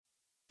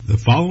The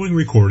following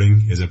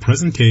recording is a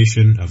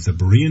presentation of the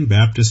Berean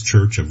Baptist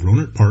Church of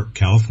Rohnert Park,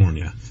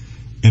 California,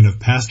 and of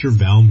Pastor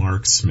Val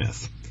Mark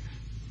Smith.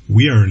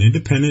 We are an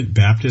independent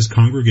Baptist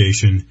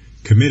congregation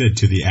committed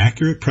to the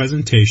accurate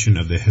presentation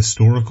of the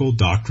historical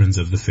doctrines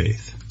of the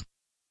faith.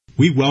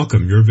 We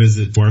welcome your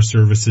visit to our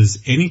services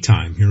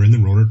anytime here in the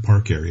Rohnert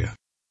Park area.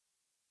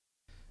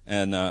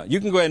 And you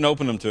can go ahead and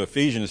open them to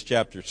Ephesians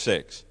chapter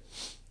 6.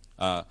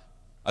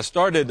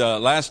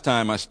 Last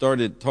time I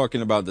started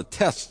talking about the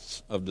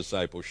tests of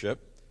discipleship,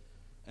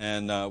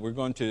 and we're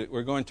going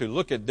to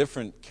look at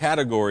different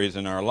categories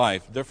in our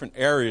life, different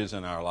areas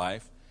in our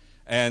life,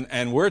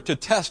 and we're to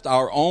test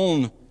our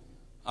own,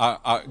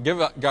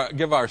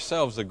 give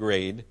ourselves a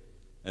grade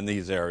in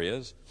these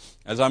areas.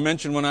 As I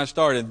mentioned when I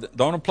started,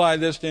 don't apply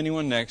this to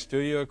anyone next to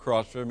you,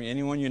 across from you,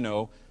 anyone you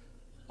know.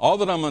 All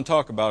that I'm going to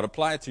talk about,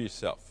 apply it to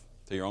yourself,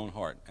 to your own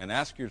heart, and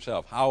ask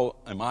yourself, how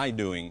am I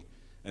doing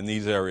in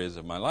these areas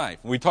of my life?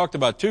 We talked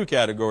about two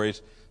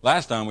categories.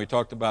 Last time we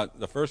talked about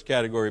the first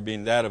category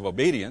being that of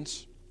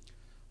obedience.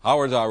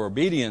 How is our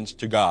obedience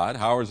to God?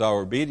 How is our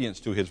obedience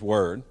to His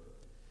Word?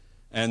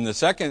 And the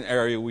second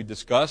area we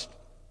discussed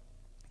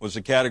was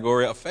the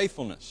category of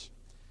faithfulness.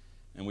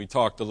 And we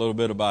talked a little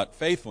bit about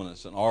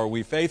faithfulness. And are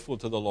we faithful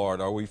to the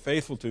Lord? Are we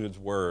faithful to His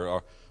Word?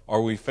 Or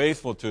are we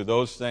faithful to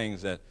those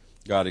things that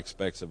God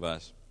expects of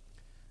us?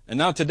 And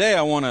now today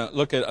I want to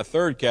look at a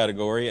third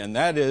category, and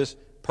that is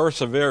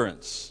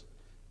perseverance.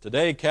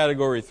 Today,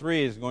 category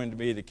 3 is going to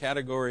be the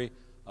category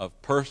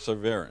of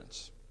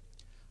perseverance.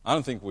 I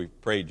don't think we've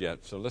prayed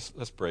yet, so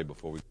let's pray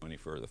before we go any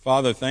further.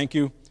 Father, thank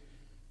you.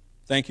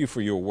 Thank you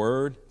for your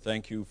word.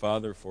 Thank you,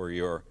 Father, for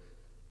your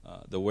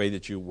the way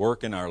that you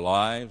work in our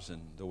lives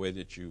and the way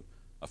that you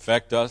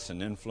affect us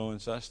and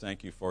influence us.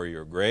 Thank you for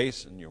your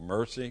grace and your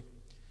mercy.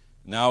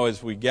 Now,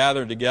 as we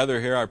gather together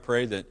here, I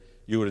pray that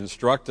you would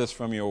instruct us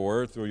from your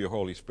word through your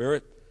Holy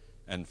Spirit,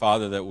 and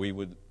Father, that we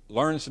would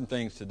learn some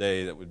things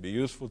today that would be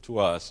useful to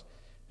us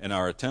in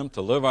our attempt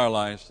to live our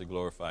lives to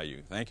glorify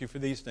you. Thank you for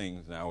these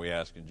things. Now we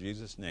ask in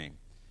Jesus' name.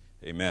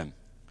 Amen.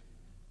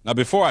 Now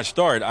before I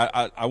start,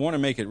 I want to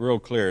make it real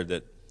clear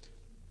that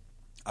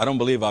I don't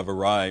believe I've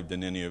arrived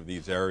in any of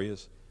these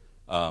areas.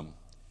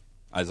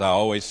 As I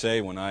always say,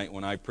 when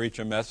I preach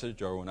a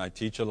message or when I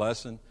teach a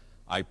lesson,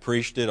 I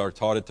preached it or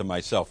taught it to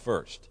myself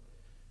first.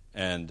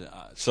 And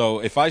so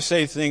if I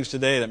say things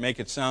today that make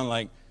it sound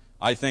like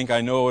I think I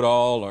know it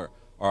all, or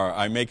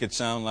I make it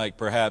sound like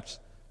perhaps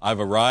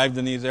I've arrived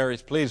in these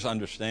areas, please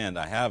understand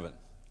I haven't.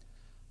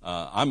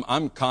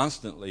 I'm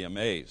constantly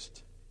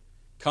amazed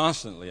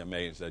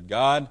that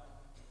God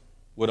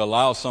would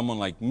allow someone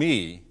like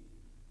me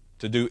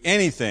to do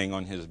anything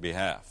on His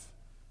behalf.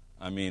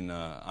 I mean,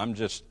 I'm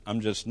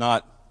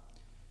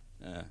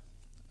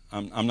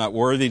not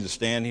worthy to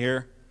stand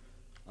here.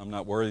 I'm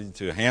not worthy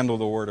to handle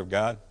the Word of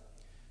God.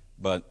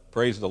 But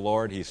praise the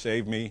Lord, He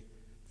saved me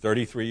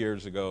 33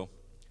 years ago.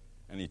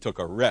 And He took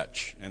a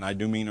wretch, and I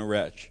do mean a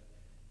wretch,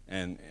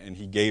 and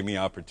He gave me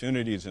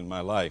opportunities in my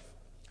life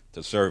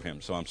to serve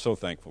Him. So I'm so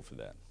thankful for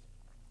that.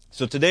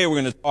 So today we're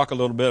going to talk a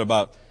little bit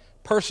about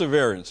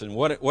perseverance and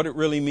what it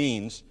really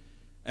means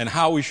and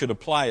how we should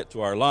apply it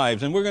to our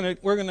lives. And we're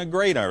going to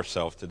grade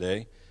ourselves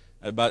today.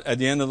 At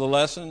the end of the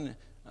lesson,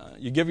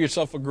 you give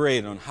yourself a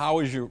grade on how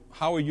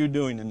are you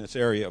doing in this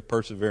area of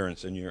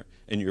perseverance in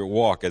your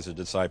walk as a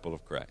disciple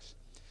of Christ.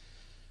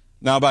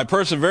 Now, by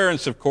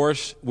perseverance, of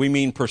course, we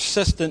mean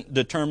persistent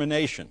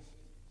determination,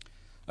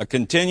 a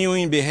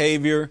continuing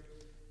behavior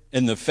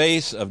in the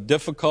face of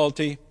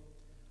difficulty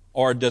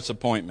or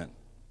disappointment.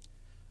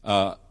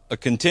 A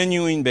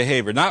continuing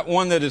behavior, not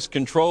one that is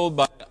controlled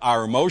by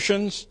our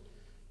emotions,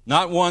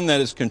 not one that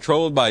is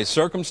controlled by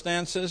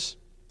circumstances.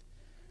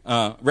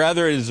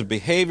 Rather, it is a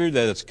behavior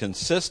that is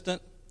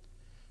consistent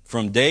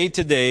from day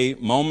to day,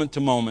 moment to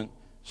moment,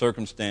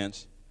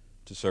 circumstance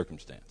to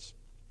circumstance.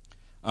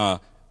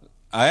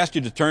 I asked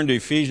you to turn to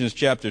Ephesians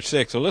chapter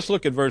 6. So let's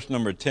look at verse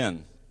number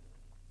 10.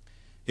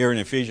 Here in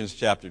Ephesians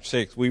chapter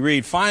 6, we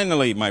read,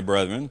 "Finally, my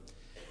brethren,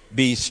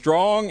 be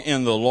strong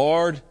in the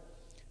Lord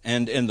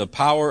and in the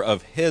power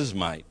of His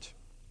might.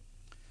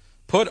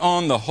 Put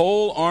on the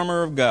whole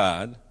armor of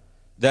God,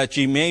 that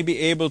ye may be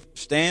able to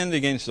stand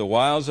against the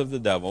wiles of the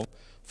devil.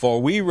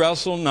 For we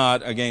wrestle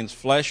not against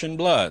flesh and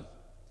blood,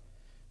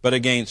 but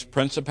against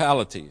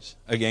principalities,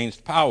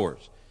 against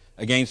powers,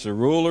 against the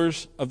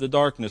rulers of the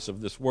darkness of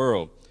this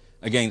world,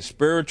 against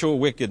spiritual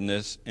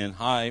wickedness in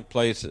high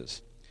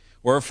places.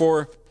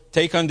 Wherefore,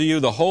 take unto you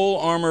the whole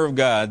armor of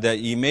God, that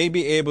ye may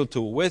be able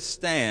to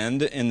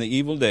withstand in the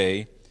evil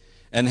day,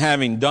 and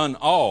having done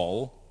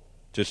all,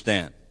 to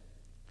stand.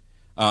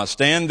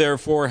 Stand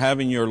therefore,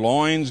 having your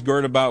loins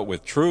girt about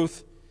with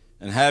truth,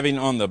 and having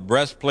on the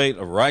breastplate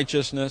of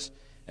righteousness,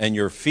 and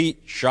your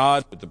feet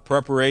shod with the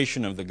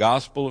preparation of the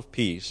gospel of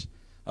peace.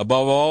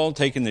 Above all,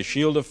 taking the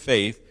shield of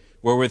faith,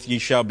 wherewith ye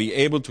shall be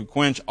able to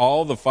quench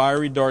all the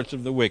fiery darts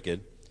of the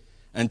wicked,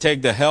 and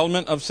take the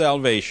helmet of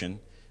salvation,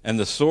 and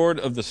the sword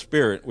of the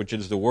Spirit, which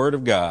is the word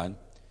of God,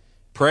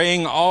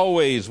 praying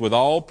always with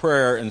all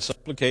prayer and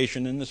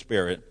supplication in the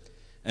Spirit,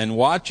 and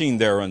watching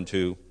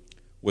thereunto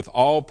with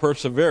all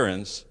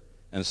perseverance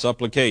and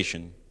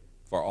supplication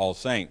for all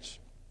saints.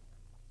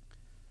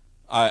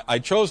 I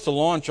chose to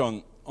launch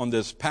on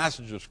this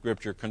passage of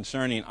Scripture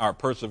concerning our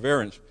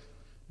perseverance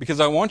because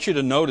I want you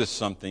to notice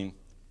something.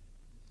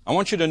 I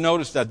want you to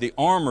notice that the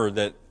armor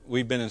that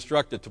we've been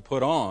instructed to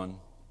put on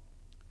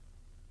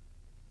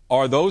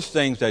are those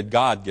things that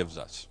God gives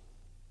us.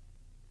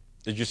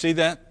 Did you see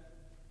that?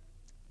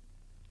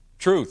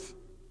 Truth.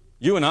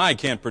 You and I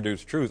can't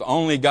produce truth.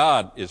 Only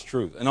God is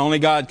truth, and only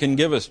God can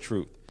give us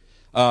truth.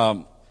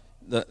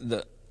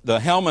 The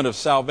helmet of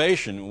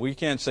salvation, we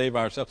can't save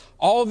ourselves.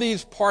 All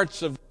these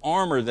parts of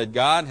armor that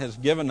God has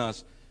given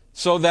us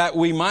so that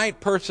we might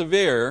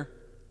persevere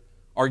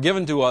are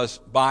given to us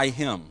by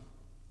Him.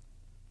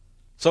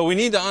 So we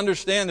need to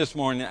understand this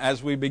morning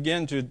as we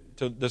begin to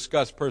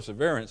discuss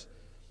perseverance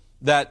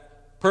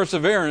that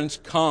perseverance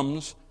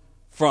comes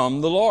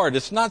from the Lord.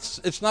 It's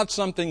not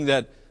something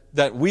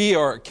that we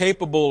are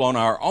capable on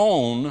our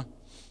own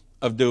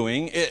of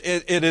doing.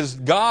 It is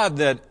God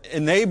that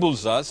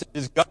enables us. It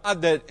is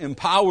God that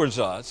empowers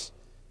us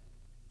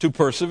to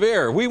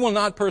persevere. We will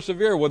not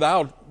persevere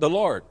without the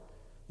Lord,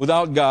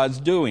 without God's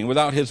doing,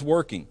 without His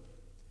working.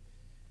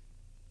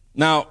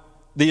 Now,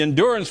 the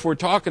endurance we're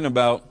talking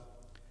about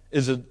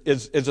is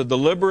a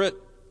deliberate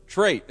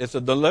trait. It's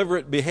a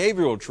deliberate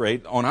behavioral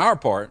trait on our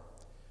part.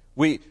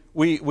 We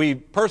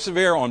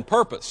persevere on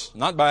purpose,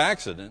 not by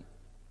accident.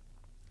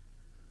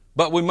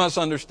 But we must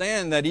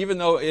understand that even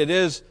though it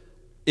is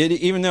a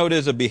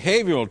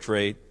behavioral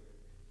trait,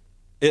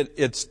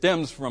 it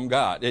stems from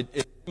God.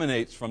 It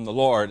emanates from the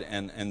Lord,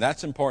 and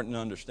that's important to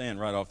understand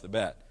right off the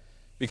bat.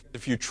 Because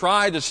if you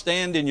try to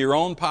stand in your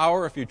own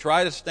power, if you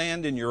try to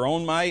stand in your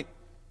own might,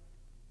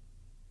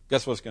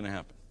 guess what's going to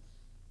happen?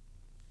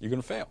 You're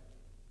going to fail.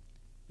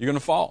 You're going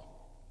to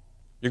fall.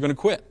 You're going to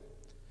quit.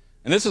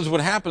 And this is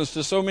what happens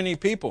to so many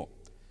people.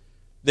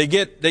 They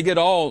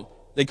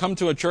come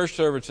to a church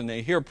service and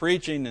they hear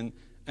preaching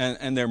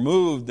and they're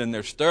moved and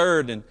they're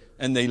stirred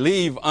and they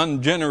leave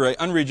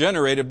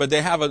unregenerated, but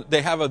they have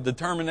a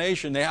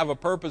determination, they have a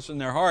purpose in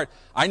their heart.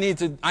 I need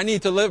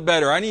to live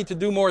better. I need to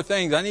do more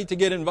things. I need to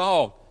get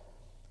involved.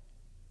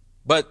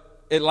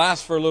 But it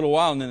lasts for a little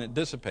while and then it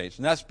dissipates.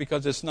 And that's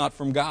because it's not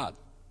from God.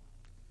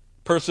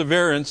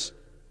 Perseverance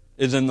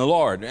is in the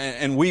Lord.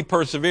 And we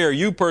persevere,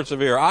 you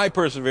persevere, I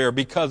persevere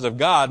because of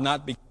God,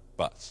 not because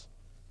of us.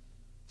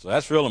 So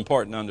that's real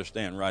important to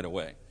understand right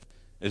away,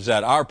 is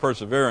that our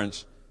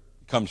perseverance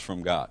comes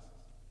from God.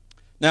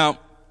 Now,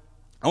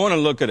 I want to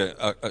look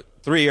at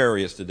three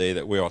areas today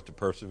that we ought to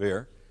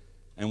persevere,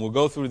 and we'll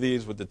go through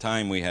these with the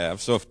time we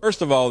have. So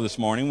first of all, this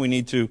morning, we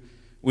need to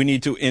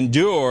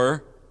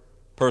endure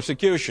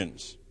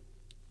persecutions.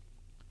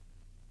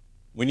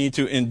 We need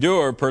to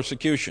endure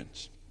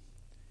persecutions.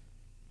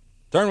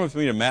 Turn with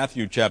me to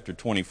Matthew chapter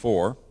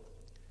 24,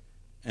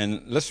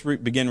 and let's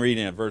begin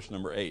reading at verse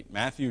number 8.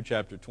 Matthew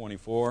chapter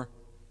 24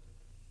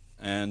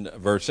 and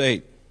verse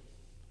 8.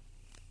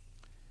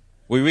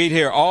 We read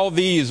here, "All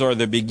these are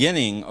the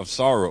beginning of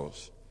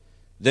sorrows.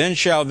 Then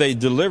shall they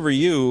deliver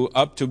you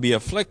up to be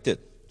afflicted,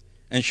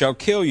 and shall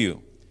kill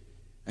you.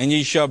 And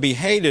ye shall be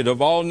hated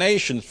of all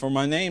nations for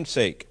my name's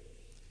sake.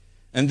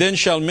 And then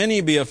shall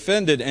many be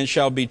offended, and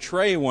shall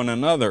betray one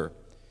another,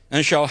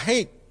 and shall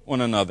hate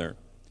one another.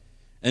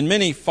 And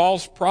many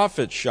false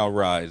prophets shall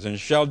rise, and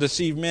shall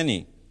deceive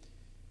many.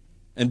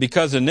 And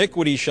because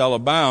iniquity shall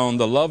abound,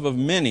 the love of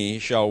many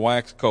shall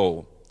wax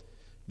cold.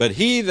 But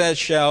he that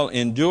shall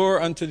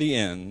endure unto the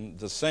end,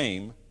 the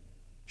same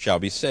shall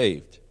be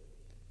saved.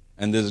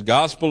 And this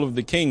gospel of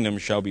the kingdom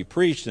shall be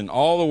preached in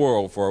all the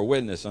world for a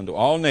witness unto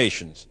all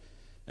nations,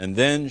 and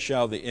then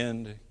shall the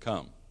end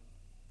come."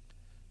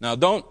 Now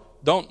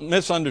don't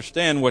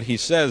misunderstand what he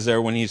says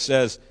there when he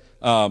says,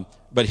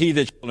 but he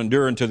that shall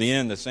endure unto the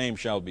end, the same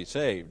shall be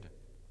saved.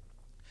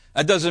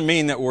 That doesn't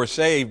mean that we're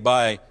saved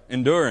by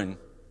enduring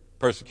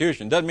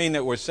persecution. It doesn't mean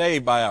that we're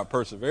saved by our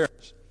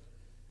perseverance.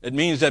 It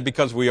means that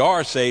because we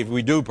are saved,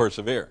 we do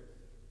persevere.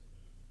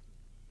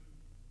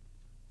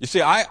 You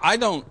see,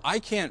 I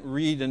can't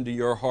read into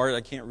your heart.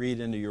 I can't read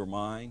into your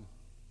mind.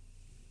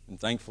 And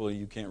thankfully,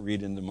 you can't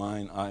read into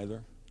mine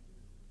either.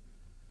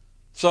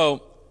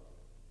 So,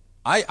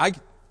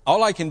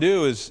 all I can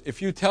do is,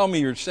 if you tell me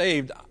you're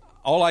saved,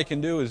 all I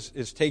can do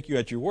is take you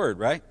at your word,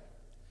 right?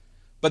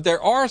 But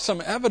there are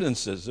some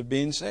evidences of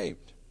being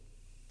saved.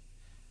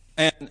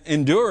 And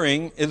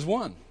enduring is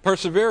one.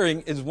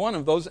 Persevering is one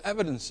of those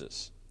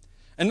evidences.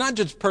 And not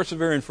just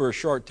persevering for a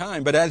short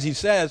time, but as he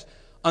says,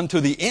 unto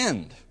the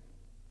end.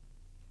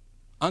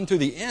 Unto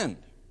the end.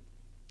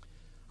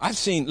 I've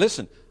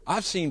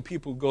seen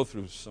people go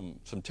through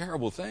some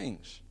terrible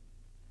things.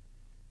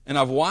 And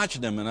I've watched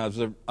them and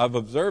I've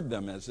observed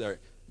them as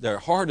their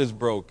heart is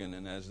broken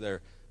and as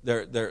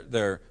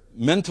their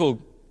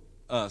mental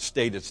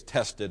state is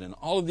tested and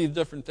all of these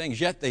different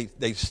things. Yet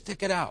they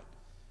stick it out.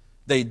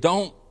 They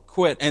don't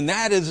quit. And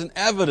that is an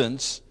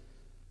evidence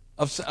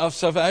of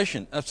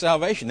salvation.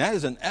 That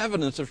is an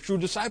evidence of true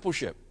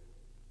discipleship.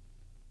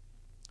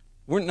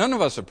 None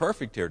of us are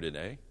perfect here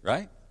today,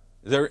 right?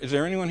 Is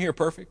there anyone here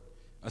perfect?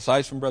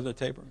 Aside from Brother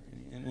Tabor?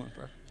 Anyone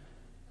perfect?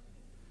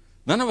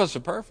 None of us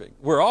are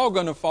perfect. We're all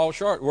going to fall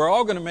short. We're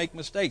all going to make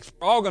mistakes.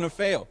 We're all going to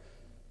fail.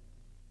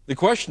 The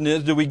question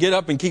is, do we get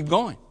up and keep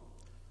going?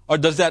 Or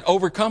does that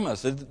overcome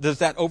us? Does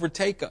that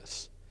overtake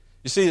us?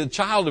 You see, the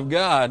child of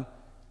God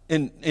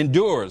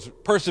endures,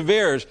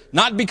 perseveres,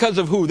 not because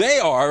of who they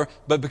are,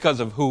 but because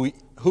of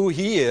who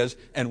he is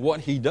and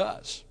what he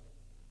does.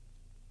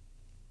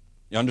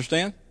 You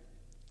understand?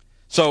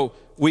 So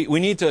we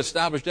need to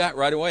establish that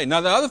right away.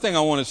 Now, the other thing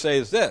I want to say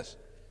is this.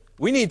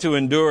 We need to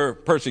endure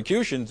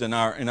persecutions in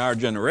our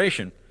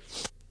generation,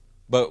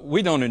 but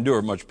we don't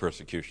endure much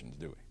persecutions,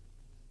 do we?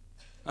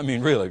 I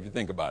mean, really, if you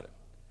think about it.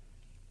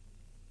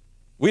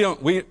 We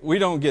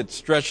don't get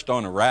stretched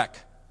on a rack.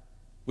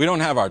 We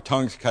don't have our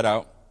tongues cut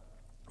out.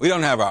 We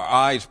don't have our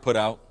eyes put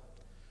out.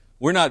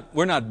 We're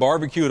not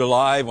barbecued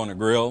alive on a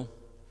grill,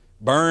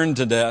 burned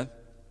to death.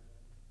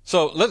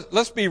 So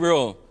let's be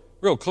real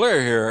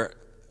clear here.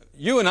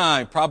 You and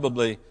I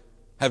probably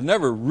have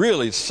never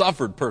really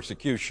suffered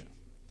persecution.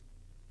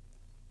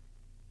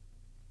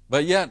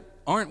 But yet,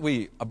 aren't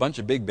we a bunch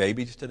of big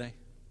babies today?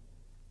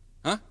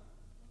 Huh?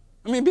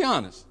 I mean, be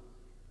honest.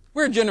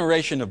 We're a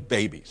generation of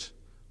babies,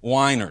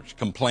 whiners,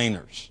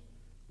 complainers,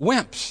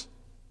 wimps.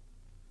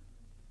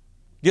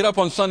 Get up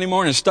on Sunday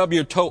morning and stub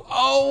your toe.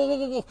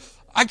 Oh,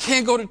 I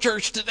can't go to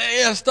church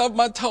today. I stubbed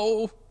my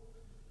toe.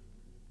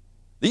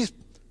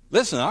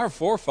 Listen, our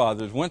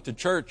forefathers went to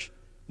church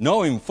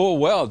knowing full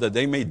well that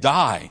they may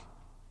die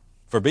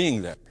for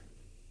being there.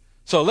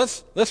 So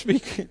let's be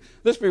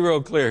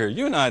real clear here.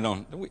 You and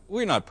I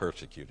we're not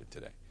persecuted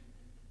today.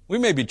 We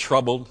may be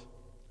troubled,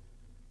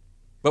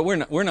 but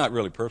we're not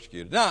really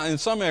persecuted. Now, in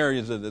some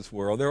areas of this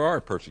world, there are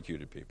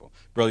persecuted people.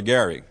 Brother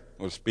Gary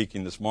was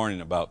speaking this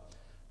morning about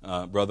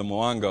Brother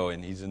Mwango,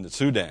 and he's in the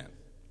Sudan.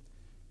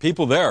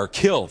 People there are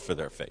killed for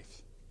their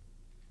faith.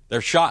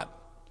 They're shot.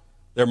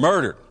 They're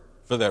murdered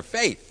for their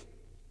faith.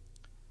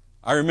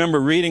 I remember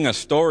reading a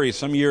story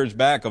some years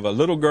back of a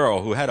little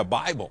girl who had a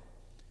Bible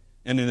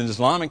in an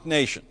Islamic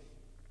nation,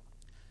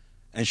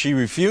 and she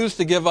refused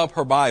to give up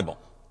her Bible,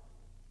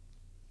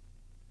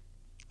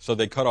 so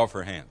they cut off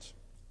her hands.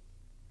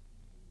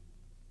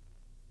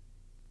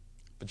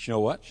 But you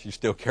know what? She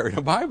still carried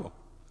a Bible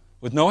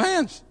with no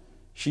hands.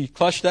 She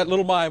clutched that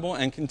little Bible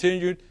and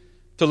continued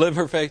to live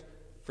her faith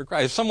for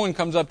Christ. If someone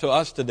comes up to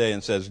us today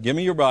and says, give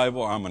me your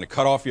Bible or I'm going to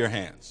cut off your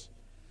hands,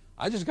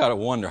 I just got to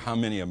wonder how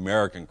many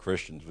American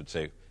Christians would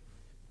say,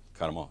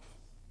 cut them off.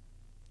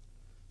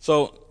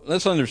 So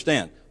let's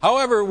understand.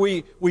 However,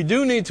 we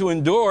do need to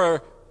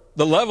endure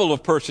the level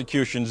of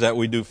persecutions that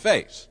we do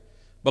face.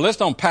 But let's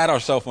don't pat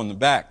ourselves on the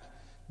back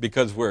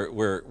because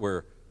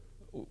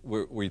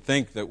we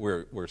think that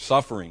we're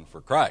suffering for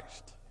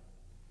Christ.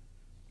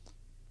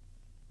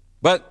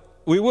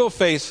 But we will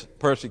face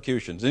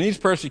persecutions, and these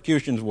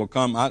persecutions will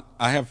come.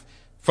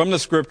 From the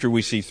Scripture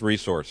we see three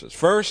sources.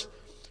 First,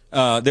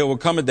 they will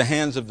come at the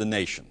hands of the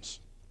nations.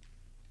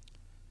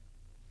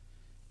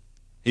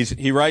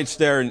 He writes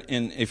there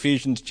in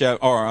Ephesians in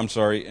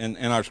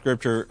our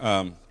Scripture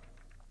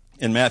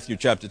in Matthew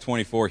chapter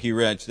 24. He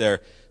writes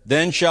there,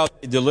 "Then shall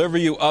they deliver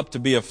you up to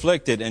be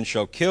afflicted, and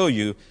shall kill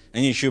you,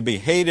 and ye shall be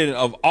hated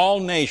of all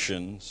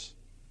nations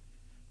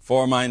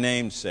for my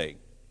name's sake."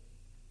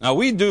 Now,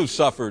 we do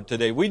suffer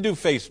today. We do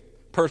face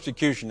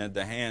persecution at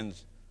the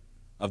hands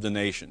of the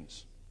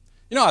nations.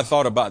 You know, I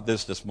thought about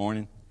this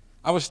morning.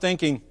 I was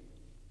thinking,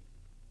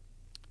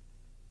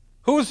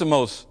 what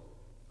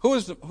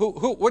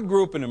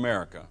group in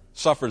America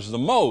suffers the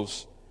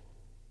most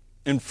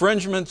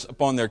infringements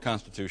upon their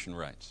constitutional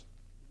rights?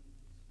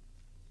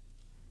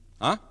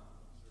 Huh?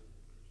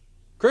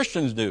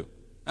 Christians do.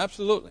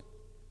 Absolutely.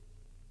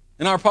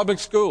 In our public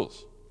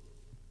schools.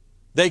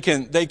 They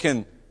can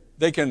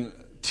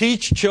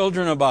teach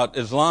children about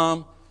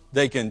Islam.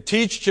 They can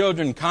teach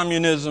children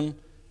communism.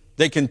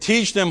 They can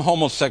teach them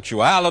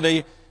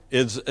homosexuality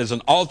is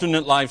an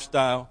alternate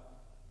lifestyle.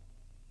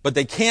 But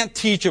they can't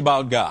teach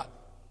about God.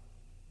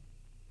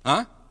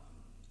 Huh?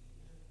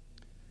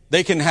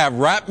 They can have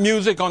rap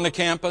music on the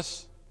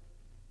campus.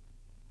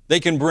 They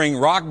can bring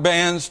rock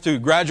bands to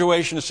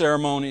graduation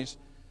ceremonies.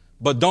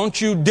 But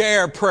don't you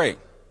dare pray.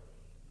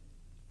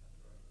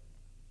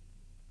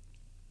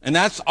 And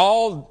that's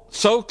all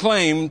so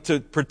claimed to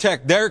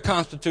protect their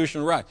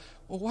constitutional rights.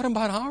 Well, what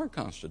about our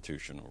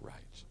constitutional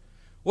rights?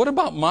 What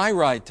about my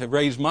right to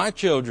raise my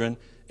children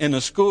in a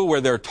school where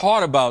they're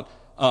taught about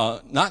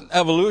not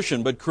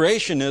evolution, but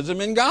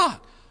creationism and God?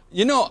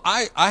 You know,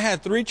 I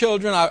had 3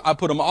 children. I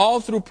put them all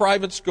through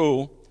private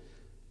school,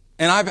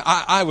 and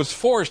I was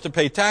forced to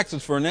pay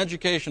taxes for an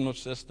educational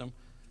system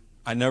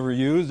I never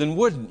used and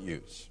wouldn't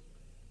use.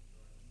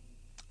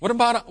 What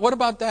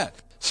about that?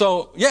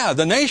 So, yeah,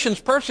 the nations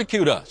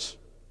persecute us.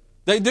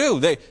 They do.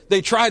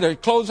 They try to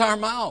close our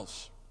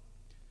mouths.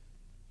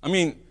 I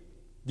mean,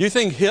 do you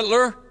think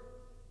Hitler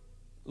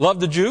loved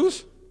the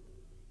Jews?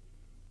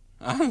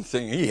 I don't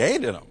think he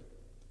hated them.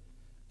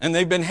 And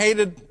they've been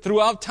hated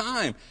throughout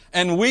time.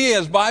 And we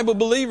as Bible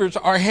believers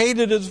are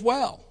hated as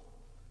well.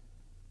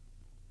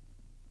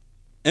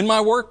 In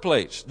my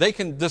workplace, they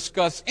can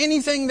discuss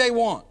anything they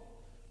want,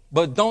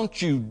 but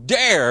don't you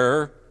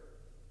dare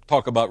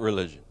talk about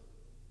religion.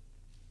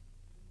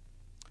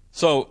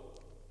 So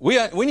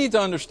we need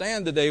to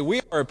understand today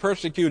we are a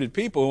persecuted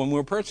people and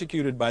we're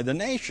persecuted by the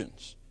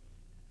nations.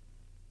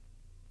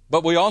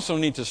 But we also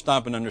need to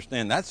stop and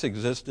understand that's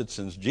existed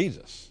since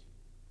Jesus.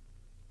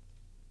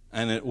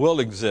 And it will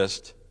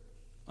exist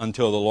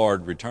until the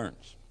Lord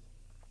returns.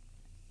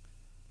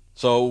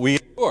 So we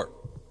endure.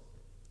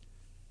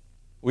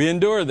 We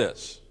endure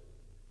this.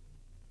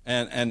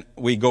 And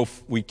we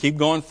keep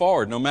going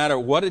forward. No matter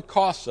what it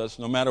costs us,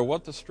 no matter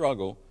what the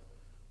struggle,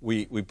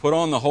 we put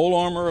on the whole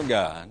armor of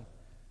God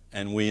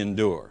and we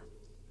endure.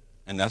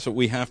 And that's what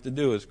we have to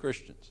do as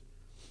Christians.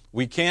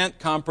 We can't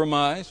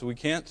compromise. We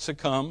can't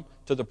succumb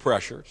to the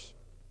pressures.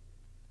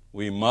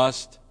 We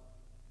must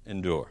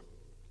endure.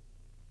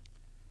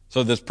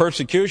 So this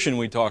persecution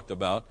we talked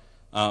about,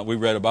 we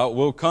read about,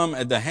 will come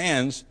at the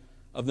hands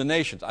of the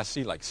nations. I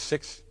see like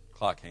 6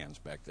 clock hands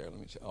back there. Let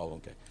me see. Oh,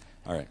 okay.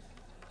 All right.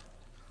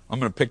 I'm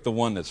going to pick the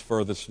one that's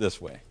furthest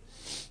this way.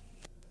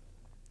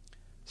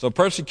 So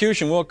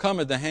persecution will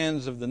come at the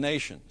hands of the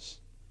nations.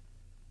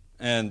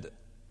 And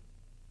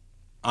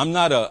I'm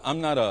not a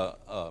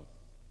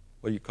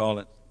what do you call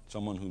it?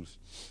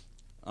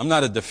 I'm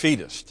not a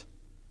defeatist.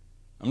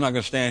 I'm not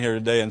going to stand here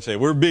today and say,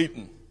 we're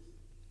beaten.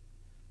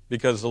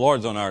 Because the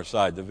Lord's on our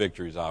side, the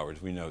victory is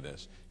ours. We know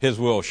this. His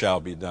will shall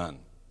be done.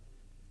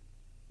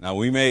 Now,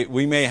 we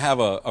may have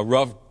a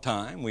rough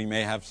time. We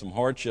may have some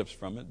hardships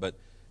from it, but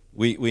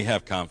we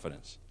have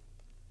confidence.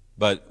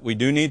 But we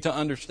do need to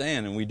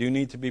understand, and we do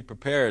need to be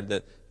prepared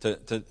that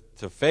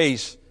to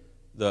face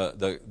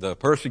the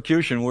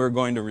persecution we're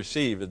going to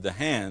receive at the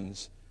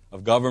hands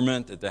of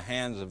government, at the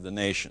hands of the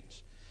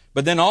nations.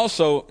 But then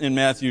also in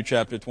Matthew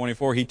chapter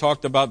 24, he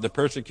talked about the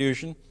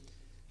persecution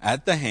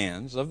at the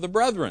hands of the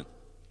brethren.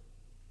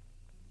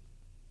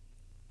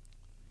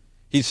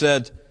 He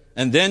said,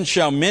 and then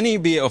shall many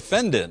be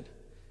offended,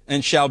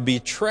 and shall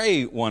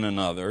betray one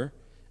another,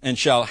 and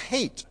shall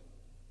hate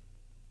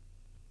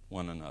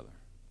one another.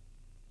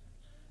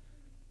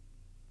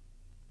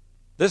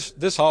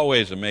 This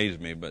always amazed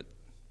me, but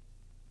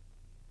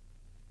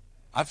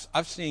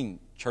I've seen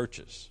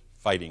churches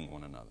fighting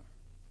one another.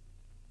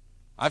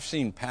 I've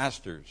seen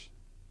pastors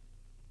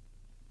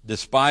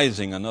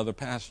despising another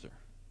pastor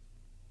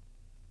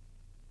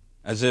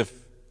as if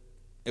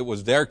it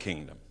was their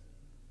kingdom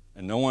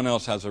and no one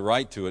else has a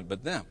right to it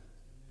but them.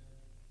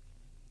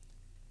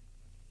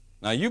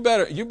 Now you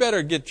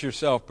better get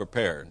yourself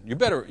prepared. You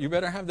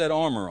better have that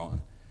armor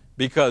on,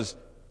 because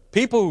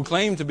people who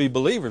claim to be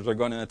believers are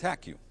going to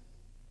attack you.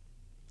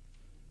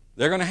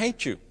 They're going to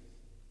hate you.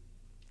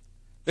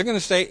 They're going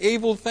to say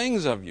evil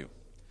things of you.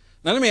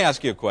 Now let me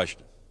ask you a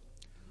question.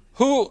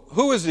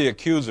 Who is the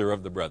accuser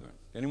of the brethren?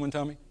 Anyone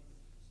tell me?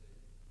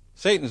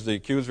 Satan's the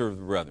accuser of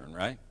the brethren,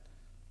 right?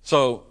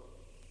 So,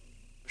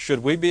 should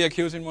we be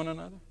accusing one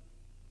another?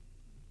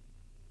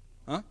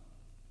 Huh?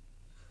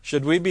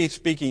 Should we be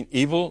speaking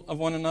evil of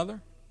one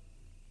another?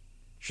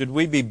 Should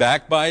we be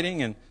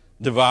backbiting and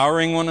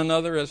devouring one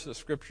another, as the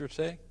scriptures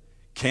say?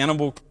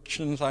 Cannibal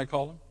Christians, I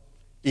call them.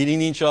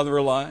 Eating each other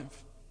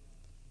alive.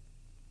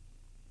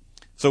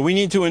 So we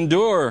need to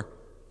endure.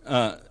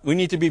 We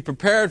need to be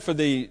prepared for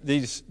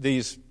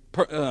these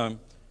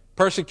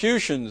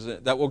persecutions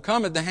that will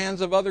come at the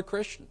hands of other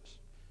Christians.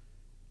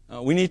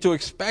 We need to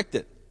expect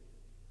it.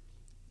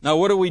 Now,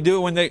 what do we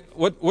do when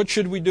what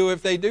should we do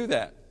if they do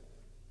that?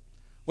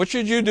 What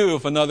should you do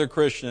if another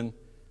Christian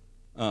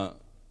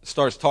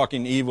starts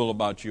talking evil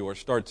about you or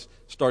starts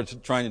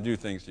trying to do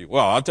things to you?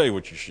 Well, I'll tell you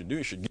what you should do.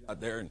 You should get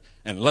out there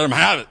and let them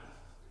have it.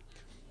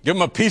 Give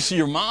them a piece of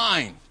your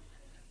mind.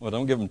 Well,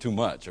 don't give them too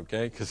much,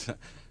 okay? Because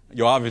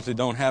you obviously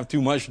don't have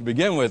too much to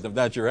begin with if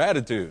that's your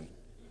attitude.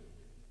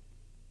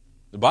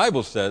 The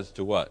Bible says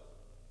to what?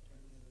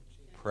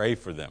 Pray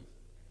for them.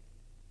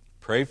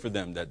 Pray for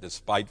them that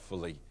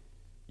despitefully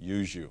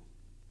use you.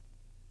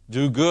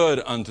 Do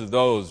good unto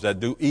those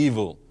that do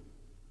evil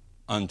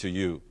unto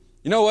you.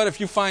 You know what? If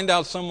you find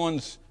out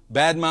someone's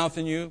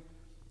bad-mouthing you,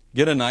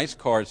 get a nice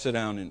card, sit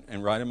down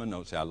and write them a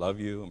note. Say, I love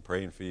you, I'm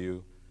praying for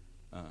you,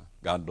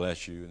 God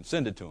bless you, and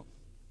send it to them.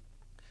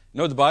 You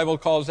know what the Bible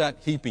calls that?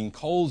 Heaping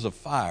coals of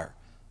fire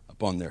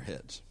upon their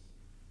heads.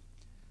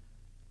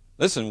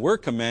 Listen, we're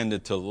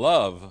commanded to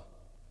love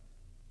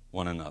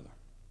one another.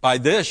 By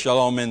this shall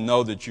all men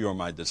know that you are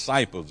my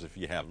disciples, if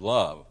you have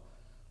love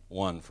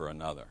one for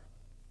another.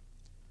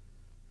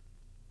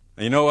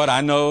 And you know what?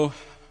 I know,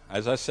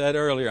 as I said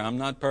earlier, I'm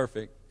not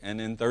perfect. And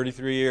in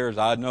 33 years,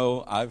 I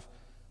know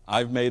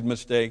I've made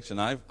mistakes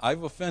and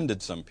I've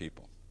offended some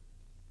people.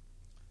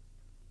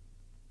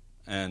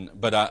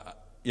 But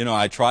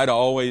I try to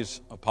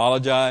always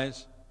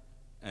apologize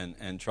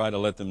and try to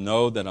let them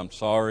know that I'm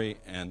sorry.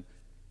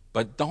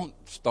 But don't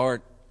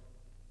start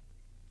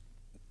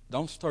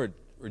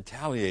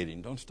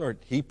retaliating. Don't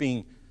start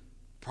heaping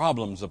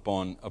problems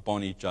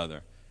upon each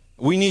other.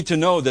 We need to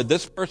know that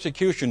this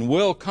persecution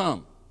will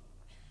come.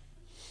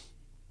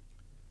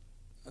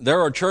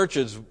 There are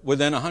churches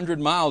within 100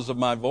 miles of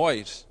my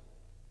voice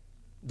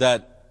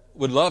that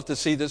would love to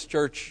see this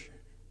church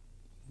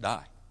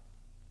die.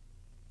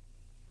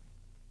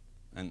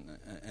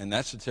 And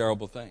that's a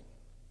terrible thing.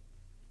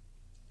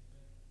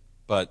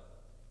 But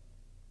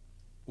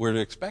we're to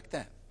expect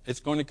that. It's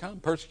going to come.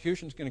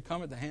 Persecution is going to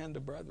come at the hand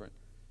of brethren.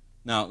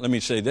 Now, let me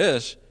say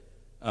this.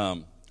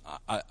 I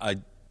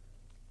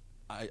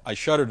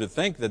shudder to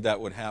think that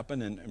would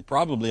happen, and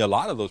probably a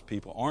lot of those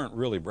people aren't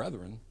really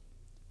brethren.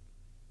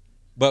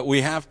 But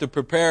we have to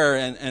prepare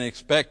and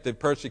expect the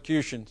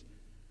persecutions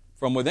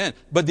from within.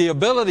 But the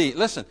ability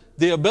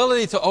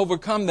to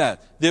overcome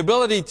that, the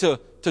ability to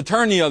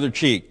turn the other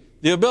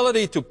cheek, the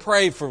ability to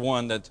pray for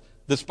one that's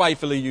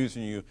despitefully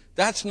using you,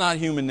 that's not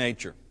human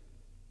nature.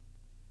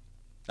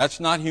 That's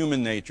not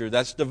human nature.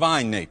 That's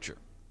divine nature.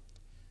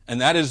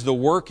 And that is the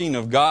working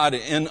of God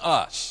in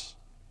us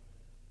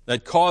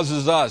that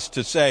causes us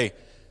to say,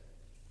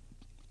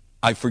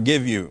 I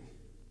forgive you.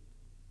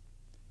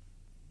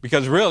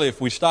 Because really,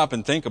 if we stop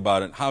and think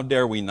about it, how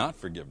dare we not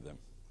forgive them?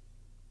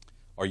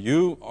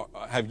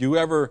 Have you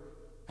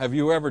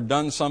ever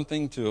done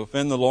something to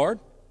offend the Lord?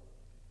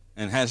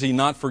 And has He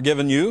not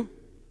forgiven you?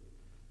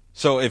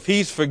 So if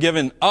He's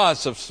forgiven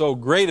us of so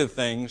great a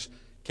things,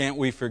 can't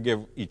we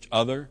forgive each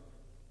other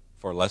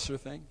for lesser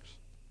things?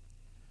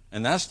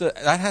 And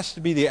that has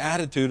to be the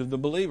attitude of the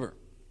believer.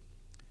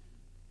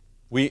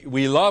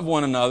 We love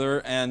one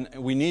another, and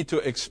we need to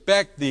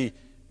expect the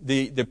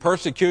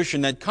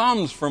persecution that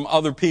comes from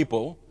other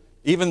people,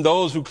 even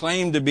those who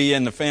claim to be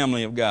in the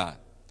family of God.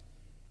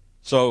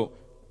 So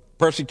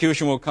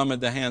persecution will come at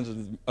the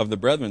hands of the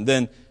brethren.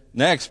 Then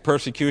next,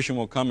 persecution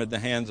will come at the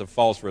hands of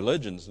false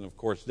religions, and of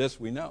course this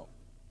we know.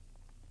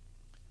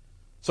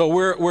 So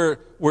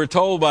we're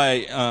told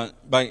by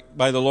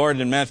the Lord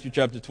in Matthew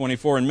chapter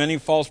 24, and many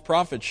false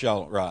prophets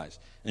shall rise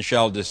and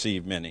shall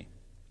deceive many.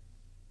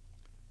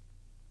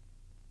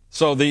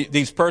 So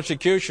these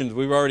persecutions,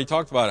 we've already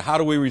talked about it. How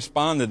do we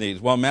respond to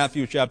these? Well,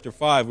 Matthew chapter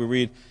 5, we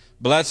read,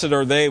 Blessed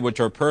are they which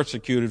are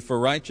persecuted for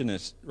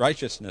righteousness'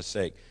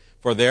 sake,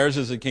 for theirs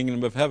is the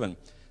kingdom of heaven.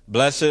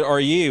 Blessed are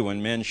ye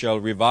when men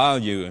shall revile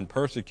you and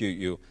persecute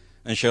you,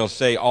 and shall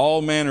say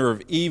all manner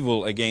of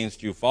evil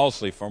against you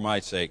falsely for my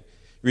sake.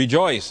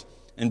 Rejoice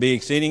and be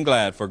exceeding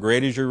glad, for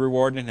great is your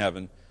reward in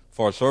heaven,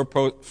 for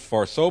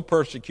so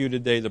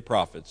persecuted they the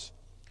prophets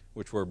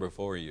which were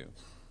before you.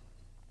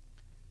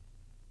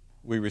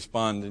 We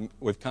respond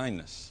with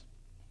kindness.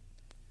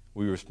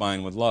 We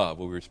respond with love.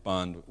 We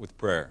respond with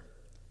prayer.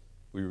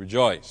 We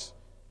rejoice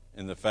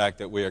in the fact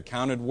that we are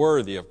counted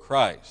worthy of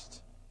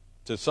Christ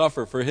to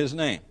suffer for His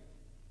name.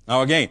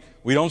 Now again,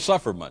 we don't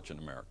suffer much in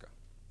America.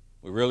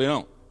 We really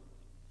don't.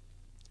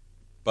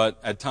 But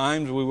at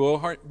times we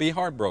will be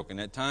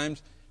heartbroken. At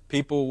times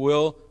people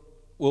will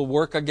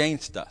work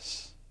against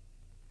us.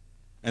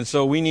 And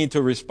so we need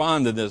to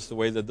respond to this the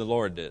way that the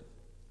Lord did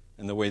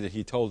and the way that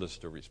He told us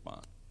to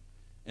respond,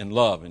 in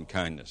love and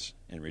kindness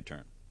in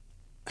return.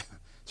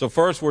 So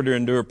first we're to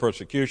endure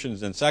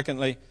persecutions, and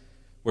secondly,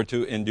 we're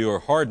to endure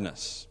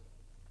hardness.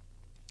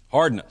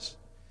 Hardness.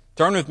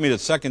 Turn with me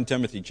to 2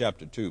 Timothy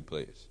chapter 2,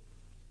 please.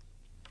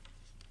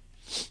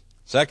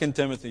 2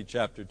 Timothy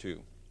chapter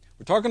 2.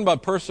 We're talking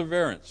about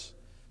perseverance,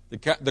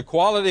 the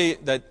quality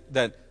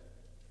that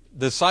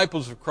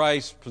disciples of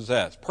Christ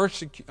possess.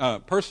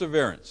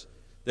 Perseverance.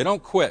 They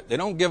don't quit. They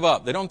don't give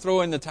up. They don't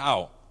throw in the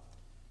towel.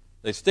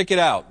 They stick it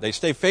out. They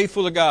stay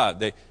faithful to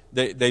God.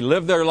 They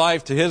live their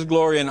life to His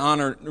glory and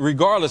honor,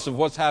 regardless of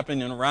what's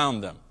happening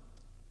around them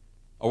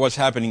or what's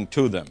happening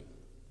to them.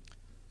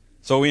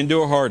 So we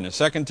endure hardness.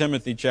 2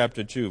 Timothy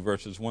chapter 2,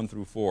 verses 1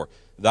 through 4.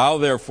 Thou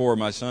therefore,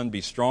 my son, be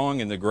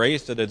strong in the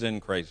grace that is in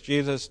Christ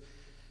Jesus.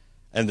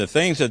 And the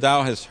things that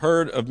thou hast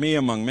heard of me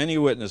among many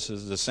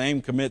witnesses, the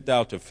same commit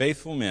thou to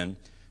faithful men,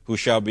 who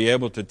shall be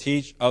able to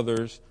teach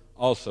others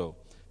also.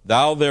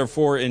 Thou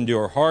therefore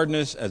endure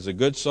hardness as a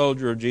good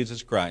soldier of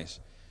Jesus Christ.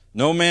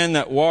 No man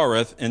that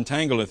warreth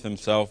entangleth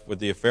himself with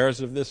the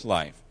affairs of this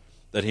life,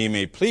 that he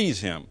may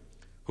please him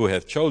who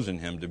hath chosen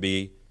him to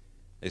be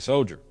a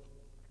soldier.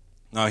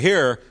 Now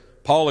here,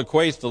 Paul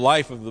equates the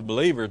life of the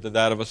believer to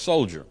that of a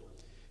soldier.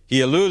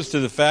 He alludes to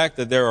the fact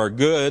that there are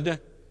good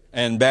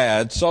and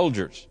bad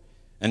soldiers,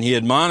 and he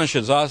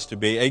admonishes us to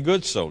be a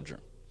good soldier.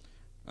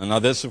 And now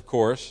this, of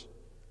course,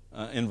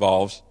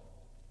 involves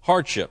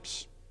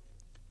hardships.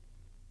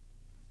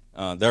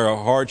 There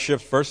are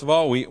hardships. First of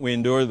all, we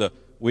endure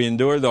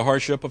the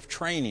hardship of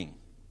training,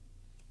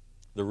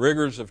 the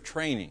rigors of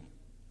training.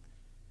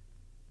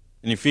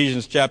 In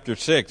Ephesians chapter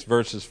 6,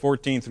 verses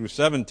 14 through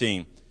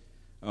 17,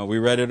 we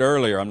read it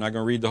earlier. I'm not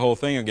going to read the whole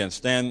thing again.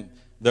 Stand,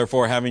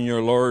 therefore, having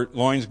your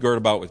loins girt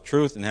about with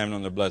truth, and having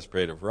on the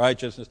breastplate of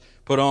righteousness.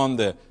 Put on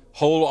the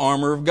whole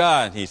armor of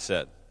God, he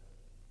said.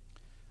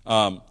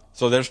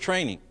 So there's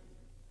training.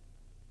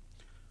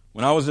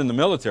 When I was in the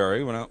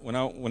military, when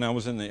I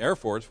was in the Air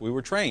Force, we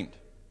were trained.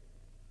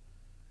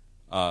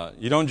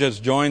 You don't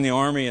just join the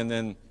Army and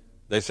then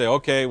they say,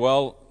 okay,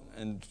 well,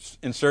 and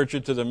insert you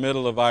to the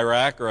middle of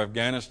Iraq or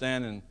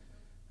Afghanistan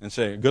and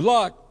say, good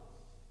luck.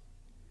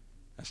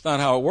 That's not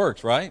how it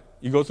works, right?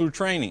 You go through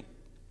training.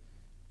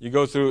 You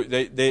go through,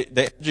 they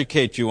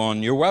educate you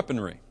on your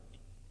weaponry.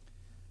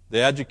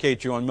 They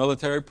educate you on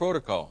military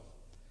protocol.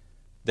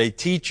 They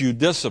teach you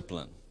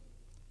discipline.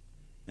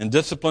 And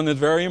discipline is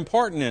very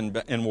important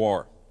in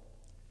war.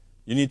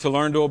 You need to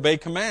learn to obey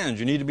commands.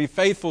 You need to be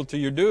faithful to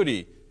your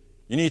duty.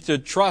 You need to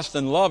trust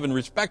and love and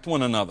respect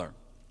one another.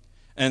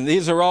 And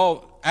these are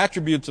all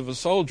attributes of a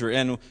soldier.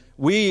 And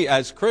we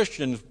as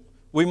Christians,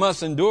 we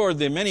must endure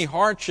the many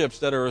hardships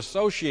that are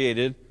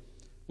associated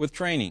with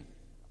training.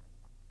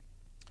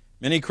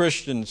 Many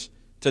Christians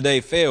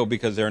today fail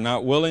because they're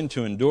not willing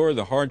to endure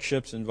the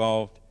hardships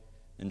involved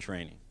in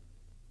training.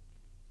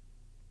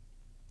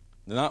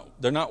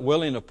 They're not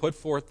willing to put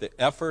forth the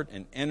effort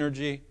and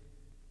energy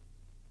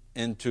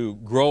into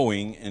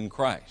growing in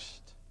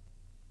Christ.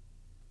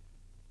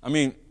 I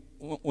mean,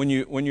 when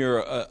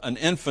you're an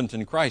infant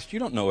in Christ, you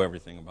don't know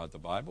everything about the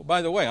Bible.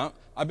 By the way,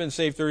 I've been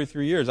saved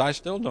 33 years. I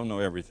still don't know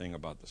everything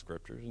about the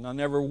Scriptures, and I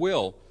never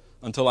will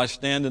until I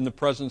stand in the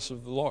presence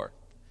of the Lord,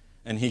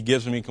 and He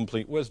gives me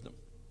complete wisdom.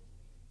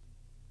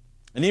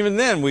 And even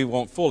then, we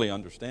won't fully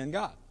understand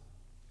God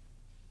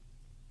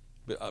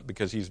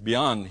because He's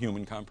beyond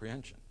human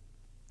comprehension.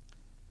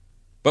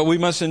 But we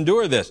must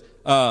endure this.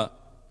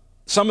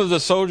 Some of the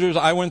soldiers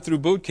I went through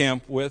boot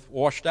camp with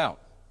washed out.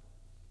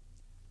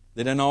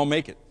 They didn't all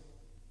make it.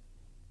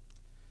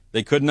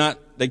 They could not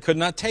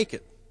take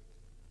it.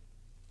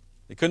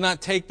 They could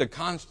not take the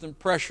constant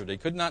pressure. They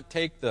could not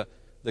take the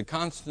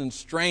constant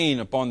strain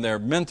upon their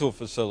mental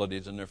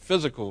facilities and their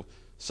physical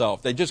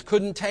self. They just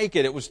couldn't take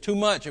it. It was too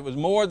much. It was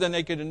more than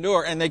they could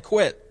endure, and they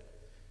quit.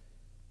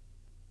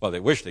 Well, they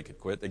wished they could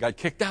quit. They got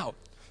kicked out.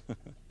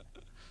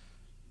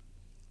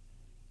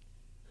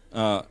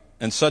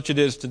 And such it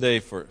is today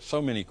for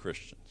so many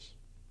Christians.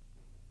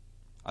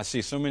 I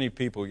see so many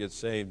people get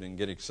saved and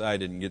get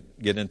excited and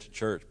get into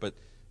church. But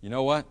you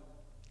know what?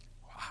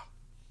 Wow.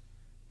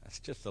 That's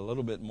just a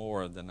little bit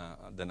more than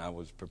I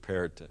was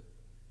prepared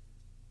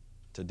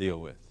to deal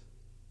with.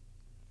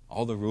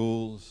 All the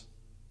rules,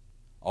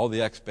 all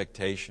the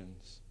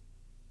expectations.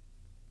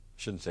 I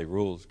shouldn't say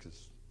rules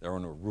because there are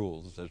no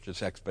rules. There's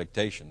just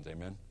expectations.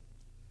 Amen?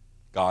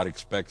 God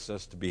expects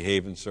us to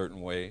behave in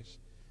certain ways,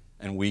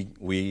 and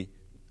we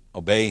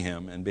obey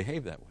Him and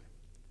behave that way.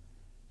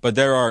 But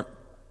there are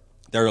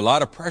a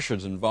lot of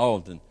pressures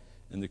involved in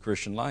the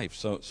Christian life.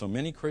 So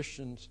many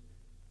Christians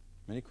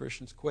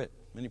quit.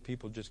 Many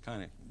people just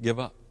kind of give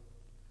up.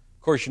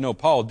 Of course, you know,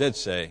 Paul did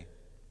say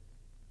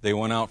they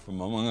went out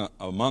from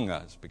among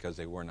us because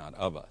they were not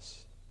of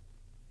us.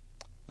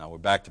 Now we're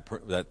back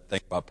to that thing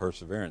about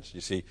perseverance.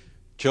 You see,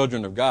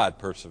 children of God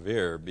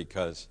persevere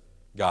because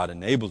God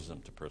enables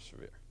them to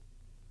persevere.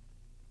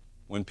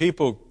 When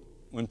people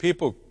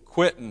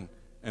quit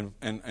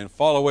and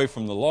fall away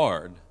from the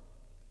Lord,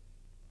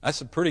 that's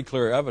a pretty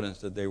clear evidence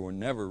that they were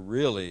never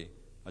really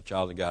a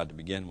child of God to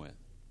begin with.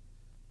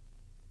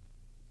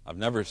 I've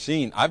never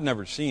seen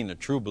a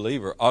true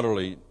believer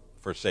utterly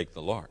forsake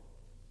the Lord.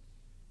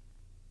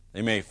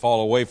 They may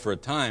fall away for a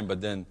time,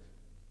 but then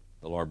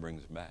the Lord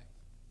brings them back.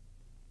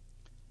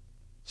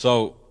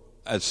 So,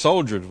 as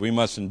soldiers, we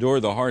must endure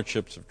the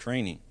hardships of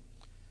training.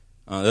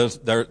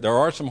 There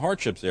are some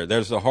hardships there.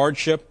 There's the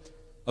hardship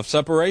of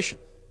separation.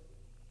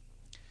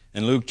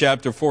 In Luke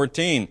chapter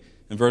 14,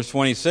 in verse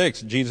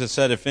 26, Jesus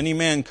said, "If any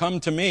man come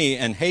to me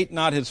and hate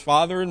not his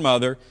father and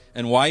mother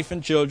and wife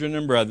and children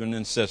and brethren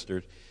and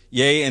sisters,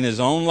 yea, and his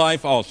own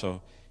life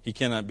also, he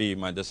cannot be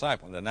my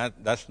disciple." And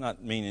that's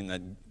not meaning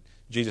that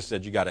Jesus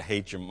said you got to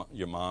hate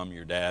your mom,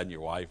 your dad,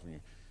 your wife,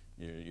 and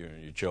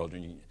your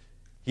children.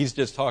 He's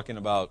just talking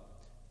about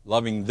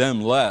loving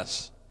them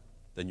less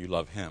than you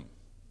love Him.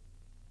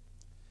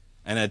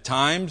 And at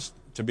times,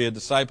 to be a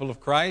disciple of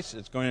Christ,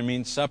 it's going to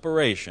mean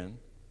separation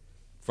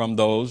from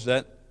those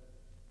that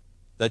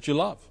you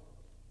love.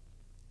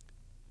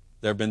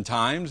 There have been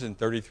times in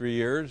 33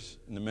 years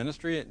in the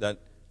ministry that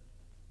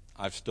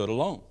I've stood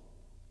alone.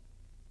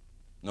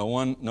 No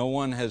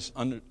one has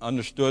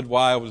understood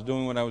why I was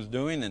doing what I was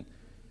doing,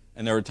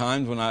 and there were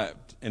times when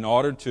in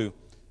order to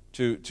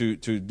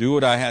do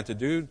what I had to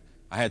do,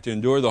 I had to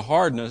endure the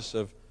hardness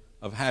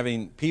of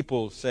having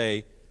people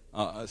say,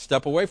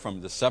 step away from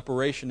it, the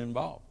separation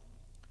involved.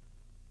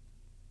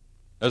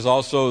 There's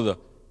also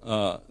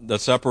the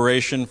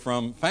separation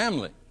from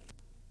family.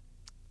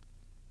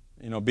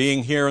 You know,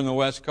 being here in the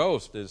West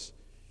Coast is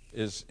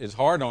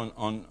hard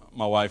on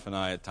my wife and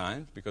I at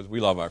times because we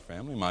love our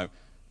family. My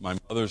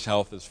mother's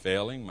health is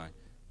failing.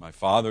 My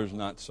father's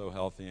not so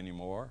healthy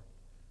anymore.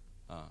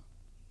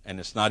 And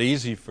it's not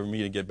easy for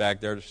me to get back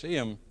there to see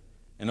him.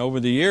 And over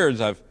the years,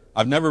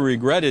 I've never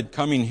regretted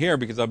coming here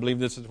because I believe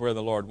this is where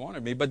the Lord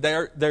wanted me. But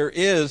there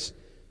is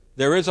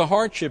a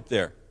hardship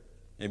there.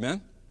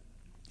 Amen?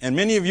 And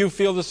many of you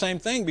feel the same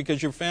thing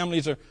because your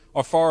families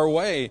are far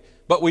away.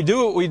 But we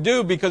do what we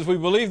do because we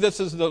believe this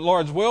is the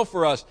Lord's will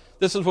for us.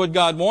 This is what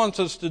God wants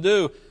us to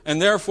do.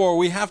 And therefore,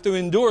 we have to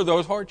endure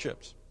those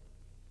hardships.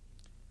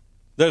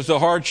 There's the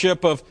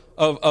hardship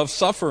of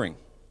suffering.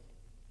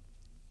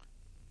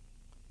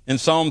 In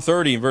Psalm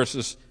 30,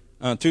 verses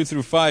 2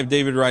 through 5,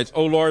 David writes,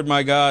 O Lord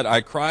my God,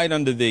 I cried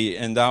unto thee,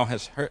 and thou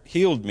hast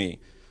healed me.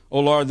 O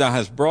Lord, thou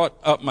hast brought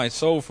up my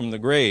soul from the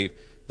grave.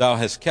 Thou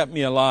hast kept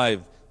me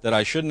alive, that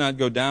I should not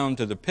go down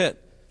to the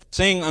pit.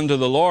 Sing unto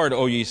the Lord,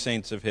 O ye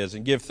saints of his,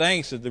 and give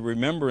thanks at the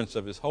remembrance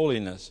of his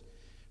holiness.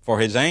 For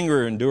his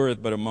anger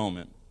endureth but a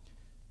moment.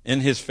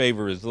 In his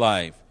favor is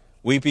life.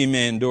 Weeping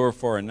may endure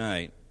for a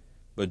night,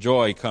 but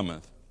joy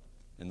cometh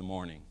in the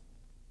morning.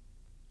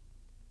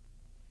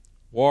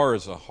 War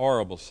is a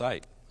horrible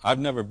sight. I've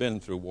never been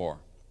through war.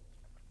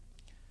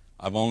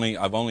 I've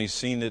only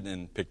seen it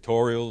in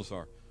pictorials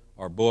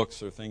or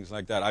books or things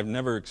like that. I've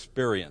never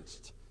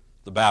experienced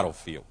the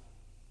battlefield.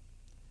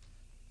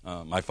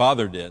 My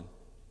father did,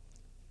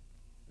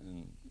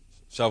 and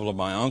several of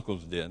my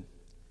uncles did.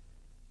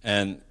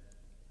 And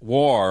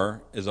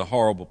war is a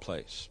horrible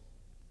place.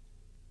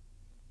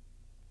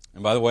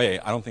 And by the way,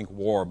 I don't think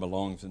war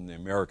belongs in the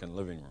American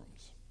living rooms.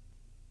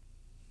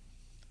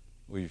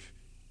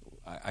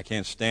 I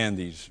can't stand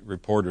these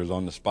reporters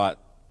on the spot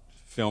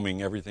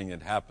filming everything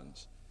that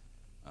happens.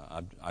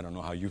 I don't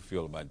know how you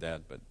feel about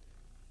that, but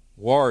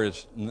war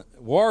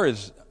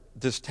is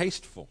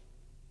distasteful.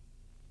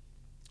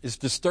 It's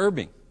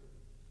disturbing.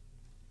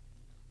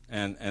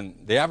 And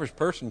the average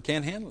person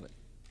can't handle it.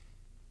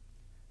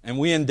 And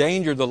we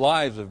endanger the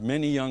lives of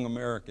many young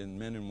American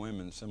men and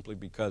women simply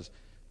because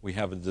we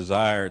have a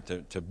desire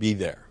to be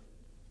there.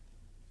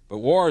 But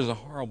war is a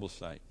horrible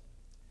sight.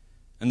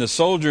 And the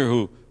soldier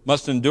who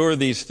must endure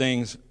these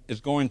things is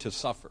going to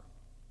suffer.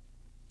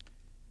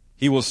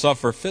 He will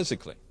suffer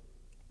physically.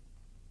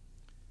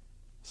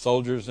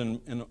 Soldiers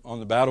on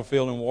the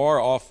battlefield in war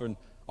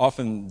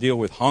often deal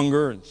with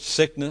hunger and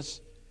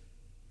sickness,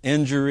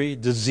 injury,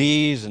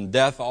 disease, and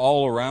death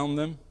all around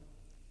them.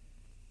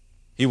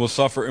 He will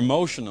suffer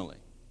emotionally.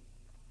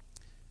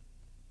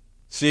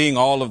 Seeing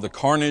all of the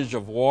carnage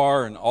of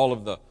war and all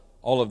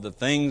of the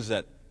things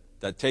that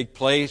take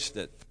place,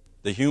 that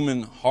the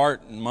human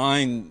heart and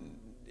mind,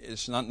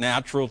 it's not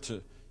natural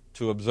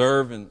to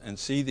observe and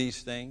see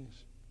these things.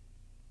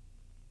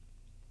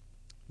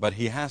 But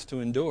he has to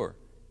endure.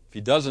 If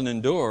he doesn't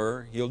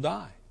endure, he'll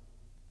die.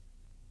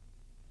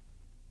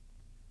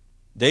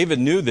 David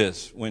knew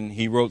this when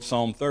he wrote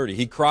Psalm 30.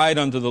 He cried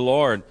unto the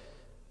Lord.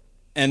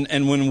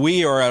 And when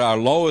we are at our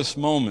lowest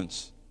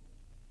moments,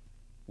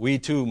 we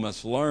too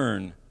must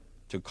learn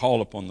to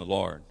call upon the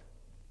Lord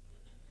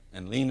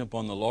and lean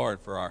upon the Lord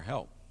for our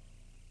help.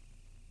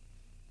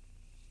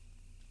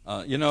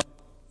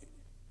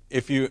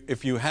 If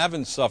you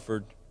haven't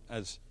suffered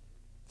as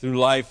through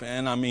life,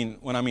 and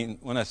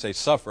when I say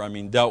suffer, I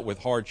mean dealt with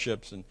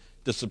hardships and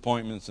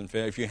disappointments and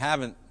failure. If you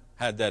haven't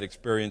had that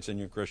experience in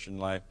your Christian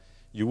life,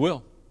 you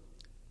will.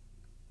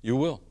 You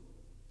will.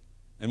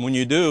 And when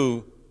you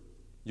do,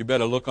 you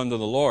better look unto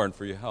the Lord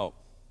for your help.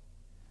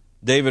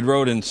 David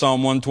wrote in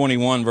Psalm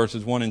 121,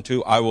 verses 1 and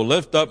 2, I will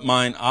lift up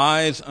mine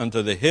eyes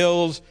unto the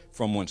hills,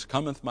 from whence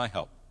cometh my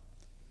help.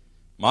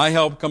 My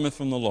help cometh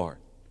from the Lord,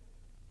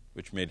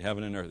 which made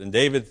heaven and earth. And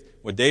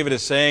what David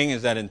is saying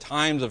is that in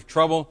times of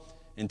trouble,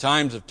 in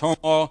times of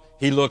turmoil,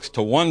 he looks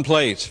to one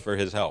place for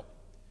his help.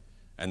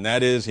 And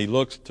that is, he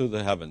looks to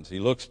the heavens. He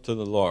looks to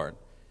the Lord.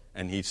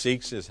 And he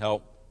seeks his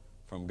help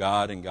from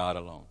God and God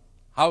alone.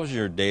 How's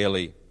your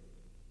daily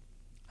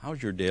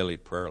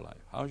prayer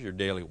life? How's your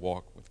daily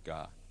walk with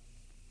God?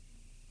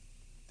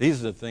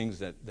 These are the things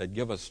that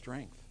give us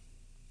strength.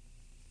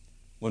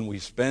 When we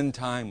spend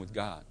time with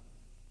God.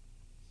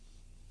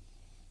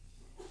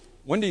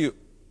 When do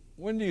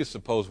you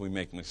suppose we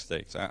make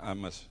mistakes? I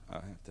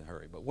have to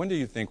hurry. But when do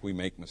you think we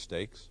make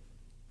mistakes?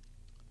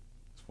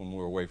 It's when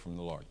we're away from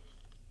the Lord.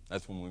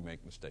 That's when we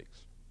make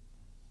mistakes.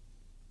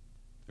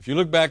 If you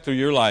look back through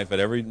your life at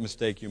every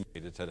mistake you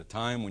made, it's at a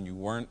time when you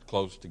weren't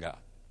close to God.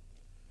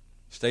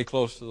 Stay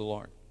close to the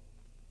Lord.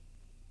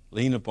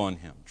 Lean upon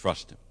Him.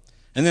 Trust Him.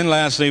 And then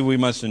lastly, we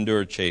must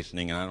endure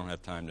chastening. And I don't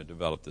have time to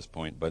develop this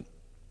point, but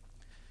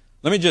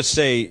let me just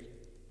say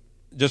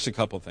just a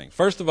couple things.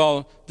 First of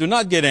all, do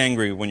not get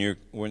angry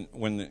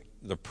when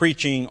the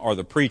preaching or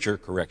the preacher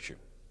corrects you.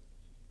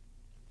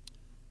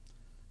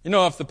 You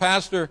know, if the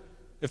pastor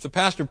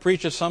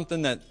preaches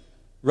something that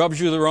rubs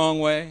you the wrong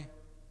way,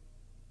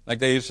 like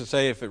they used to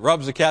say, if it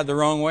rubs the cat the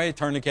wrong way,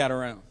 turn the cat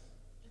around.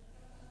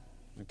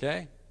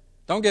 Okay?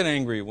 Don't get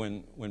angry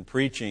when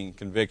preaching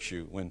convicts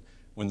you,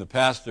 when the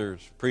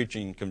pastor's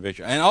preaching convicts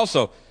you. And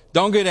also,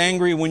 don't get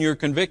angry when you're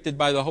convicted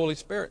by the Holy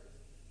Spirit.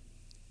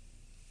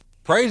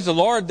 Praise the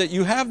Lord that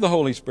you have the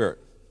Holy Spirit.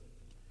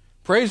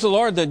 Praise the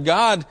Lord that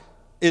God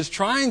is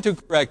trying to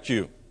correct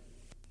you.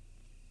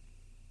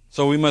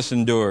 So we must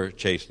endure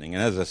chastening.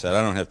 And as I said,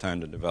 I don't have time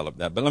to develop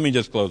that. But let me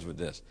just close with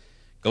this.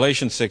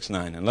 Galatians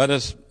 6:9. And let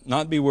us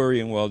not be weary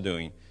in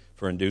well-doing,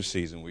 for in due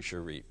season we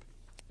shall reap,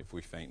 if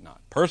we faint not.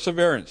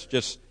 Perseverance.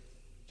 Just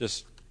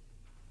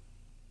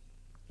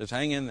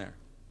hang in there.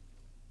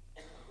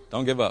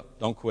 Don't give up.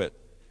 Don't quit.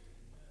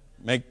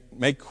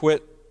 Make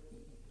quit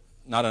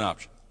not an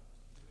option.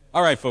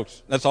 All right,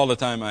 folks. That's all the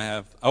time I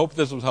have. I hope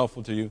this was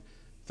helpful to you.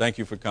 Thank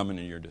you for coming,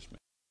 and you're dismissed.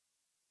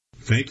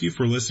 Thank you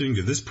for listening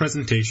to this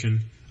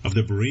presentation of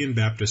the Berean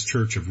Baptist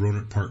Church of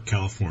Rohnert Park,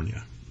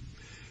 California.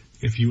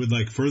 If you would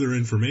like further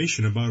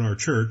information about our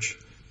church,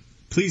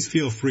 please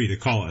feel free to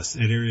call us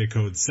at area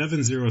code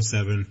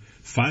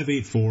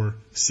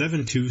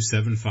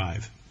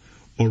 707-584-7275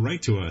 or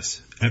write to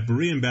us at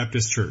Berean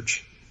Baptist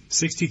Church,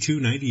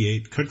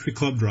 6298 Country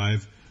Club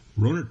Drive,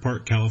 Rohnert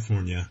Park,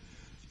 California,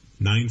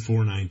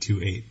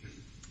 94928.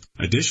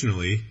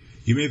 Additionally,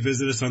 you may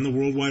visit us on the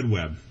World Wide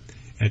Web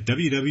at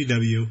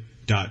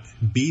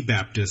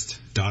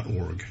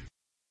www.bbaptist.org.